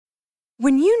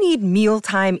When you need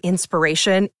mealtime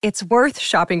inspiration, it's worth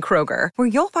shopping Kroger, where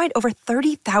you'll find over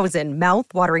 30,000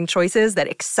 mouth-watering choices that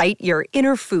excite your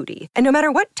inner foodie. And no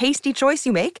matter what tasty choice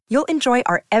you make, you'll enjoy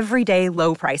our everyday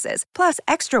low prices, plus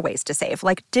extra ways to save,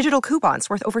 like digital coupons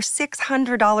worth over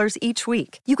 $600 each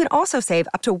week. You can also save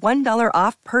up to $1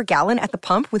 off per gallon at the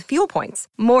pump with fuel points.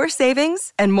 More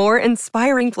savings and more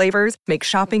inspiring flavors make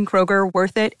shopping Kroger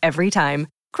worth it every time.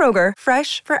 Kroger,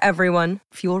 fresh for everyone.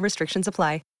 Fuel restrictions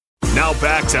apply. Now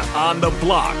back to On the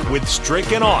Block with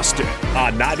Strick and Austin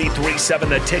on 93.7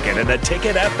 The Ticket and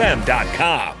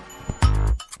theticketfm.com.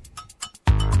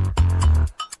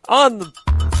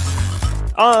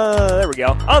 There we go.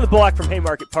 On the Block from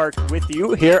Haymarket Park with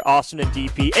you here, Austin and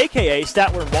DP, a.k.a.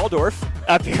 Statler and Waldorf,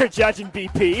 up here judging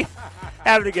BP.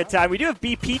 Having a good time. We do have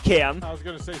BP Cam. I was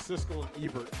going to say Siskel and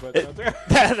Ebert, but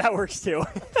that works too.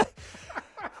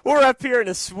 We're up here in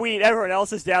a suite. Everyone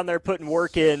else is down there putting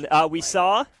work in. We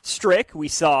saw Strick. We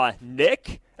saw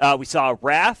Nick. We saw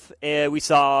Raph. And we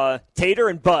saw Tater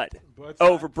and Bud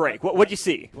over break. What'd you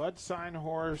see? Bud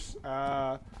Signhorse.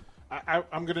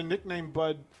 I'm going to nickname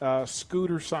Bud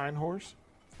Scooter Signhorse.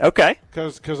 Okay.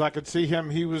 Because I could see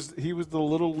him. He was the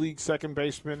little league second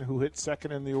baseman who hit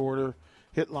second in the order,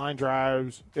 hit line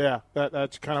drives. Yeah,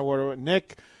 that's kind of what it was.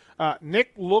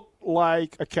 Nick looked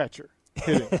like a catcher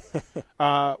hitting.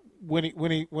 When he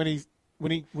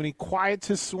quiets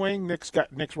his swing, Nick's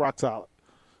rock solid.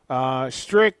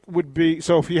 Strick would be,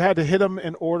 so if you had to hit him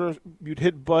in order, you'd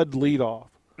hit Bud lead off.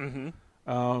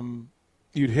 Mm-hmm.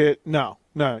 You'd hit.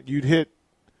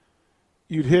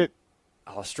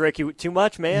 Oh, Strick, you too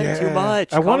much, man. Yeah. Too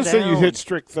much. I want to say down. you'd hit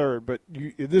Strick third, but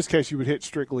in this case you would hit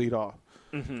Strick lead off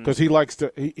because he likes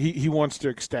to. He wants to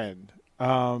extend.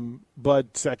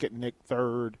 Bud second, Nick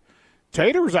third.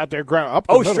 Tater was out there ground up.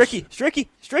 Stricky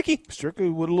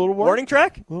with a little work. Warning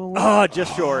track.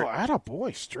 Just short.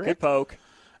 Attaboy, Strick. Good poke.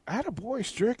 Attaboy,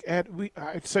 Strick.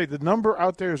 I'd say the number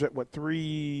out there is at what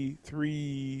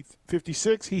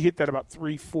 356. He hit that about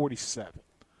 347.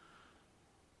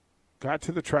 Got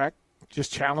to the track.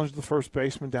 Just challenged the first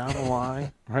baseman down the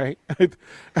line, right?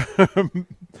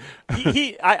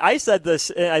 I said this,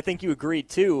 and I think you agreed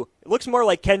too. It looks more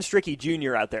like Ken Stricky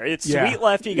Jr. out there. It's sweet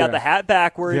lefty. He got the hat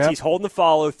backwards. Yep. He's holding the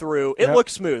follow through. It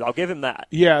looks smooth. I'll give him that.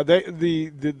 Yeah,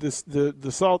 the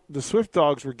Swift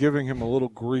Dogs were giving him a little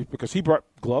grief because he brought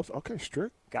gloves. Okay,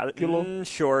 Strick. Got it. Get a little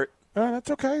short. That's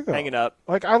okay though. Hanging up.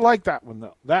 Like I like that one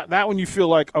though. That one you feel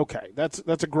like okay, that's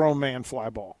a grown man fly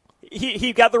ball.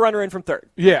 He got the runner in from third.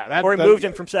 Yeah, or he moved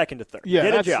him from second to third. Yeah,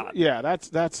 did a job. Yeah,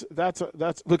 that's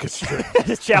look at Strick.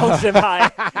 Just challenged him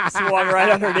high, swung right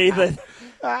underneath it.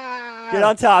 Get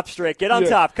on top, Strick. Get on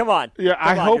top. Come on. Yeah,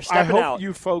 I hope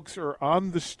you folks are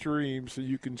on the stream so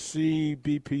you can see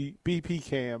BP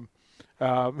Cam.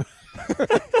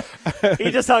 He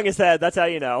just hung his head. That's how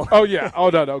you know. Oh yeah. Oh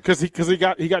no, because he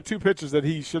got two pitches that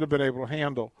he should have been able to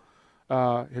handle.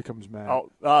 Here comes Matt.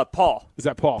 Paul. Is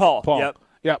that Paul? Paul.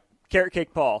 Yep. Carrot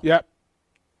cake Paul. Yep.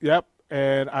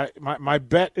 And my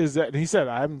bet is that, and he said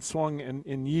I haven't swung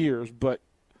in years, but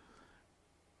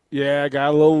yeah, I got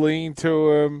a little lean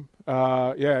to him.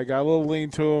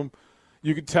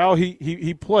 You could tell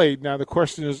he played. Now the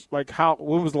question is like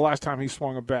when was the last time he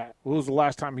swung a bat? When was the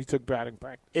last time he took batting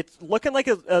practice? It's looking like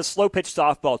a slow pitch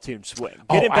softball tune swing.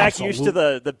 Getting back used to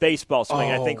the baseball swing,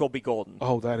 I think will be golden.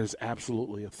 Oh, that is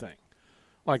absolutely a thing.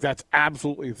 Like, that's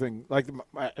absolutely a thing. Like,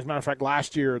 as a matter of fact,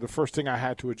 last year, the first thing I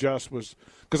had to adjust was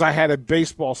because I had a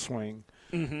baseball swing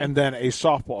and then a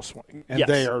softball swing, and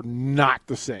they are not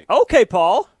the same. Okay,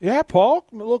 Paul. Yeah, Paul,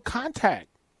 a little contact.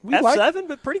 F7,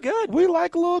 but pretty good. We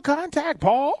like a little contact,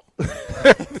 Paul.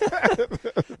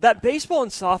 That baseball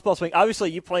and softball swing,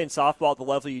 obviously you playing softball at the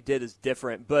level you did is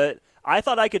different, but I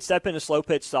thought I could step into slow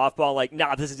pitch softball like,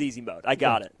 nah, this is easy mode. I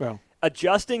got it. Well.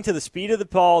 Adjusting to the speed of the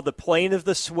ball, the plane of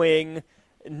the swing,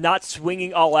 not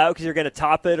swinging all out because you're going to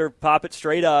top it or pop it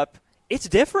straight up. It's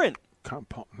different.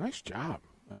 Nice job.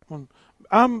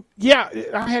 Yeah,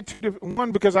 I had two different.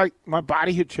 One because my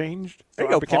body had changed. There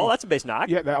you go, Paul. That's a base knock.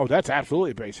 Yeah, that's absolutely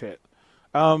a base hit.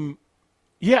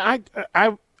 Yeah,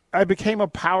 I became a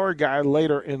power guy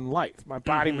later in life. My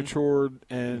body matured,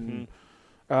 and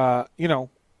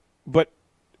but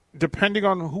depending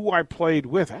on who I played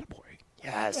with, attaboy.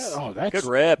 Yes. Oh, that's good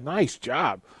rip. Nice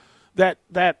job. That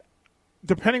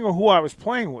depending on who I was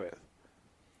playing with,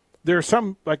 there are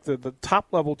some like the top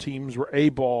level teams were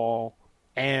A-ball,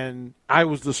 and I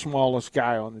was the smallest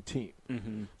guy on the team.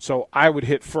 Mm-hmm. So I would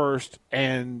hit first,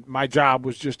 and my job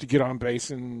was just to get on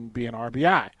base and be an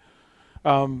RBI.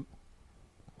 When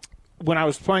I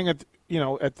was playing at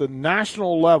the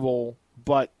national level,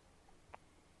 but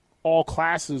all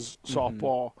classes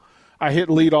softball, I hit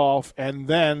leadoff, and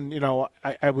then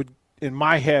I would in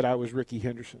my head I was Ricky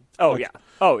Henderson. Oh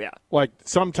yeah. Like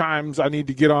sometimes I need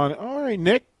to get on. All right,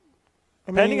 Nick.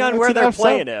 Depending on where they're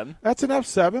playing him. That's an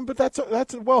F7, but that's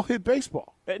a well-hit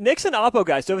baseball. Nick's an oppo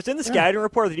guy, so if it's in the scouting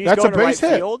report that he's that's going a to base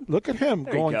right hit. field. Look at him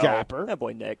going gapper. That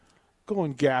boy Nick.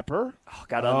 Going gapper. Oh,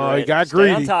 got under it. He got Stay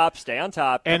greedy. Stay on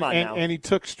top. Come on now. And he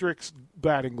took Strick's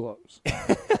batting gloves,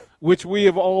 which we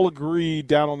have all agreed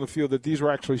down on the field that these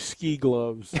were actually ski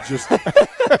gloves. Just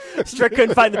Strick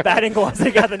couldn't find the batting gloves.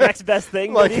 They got the next best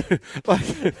thing. like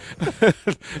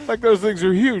those things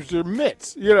are huge. They're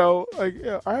mitts. All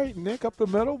right, Nick, up the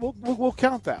middle. We'll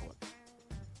count that one.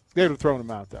 They'd have thrown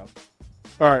him out though.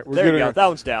 All right, there you go. That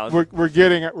one's down. We're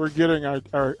getting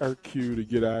our cue to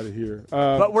get out of here.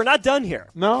 But we're not done here.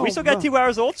 No, we still got 2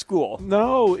 hours old school.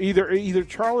 No, either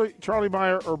Charlie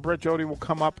Meyer or Brett Jody will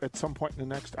come up at some point in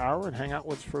the next hour and hang out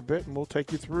with us for a bit, and we'll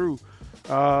take you through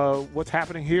what's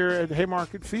happening here at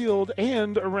Haymarket Field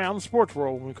and around the sports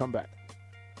world when we come back.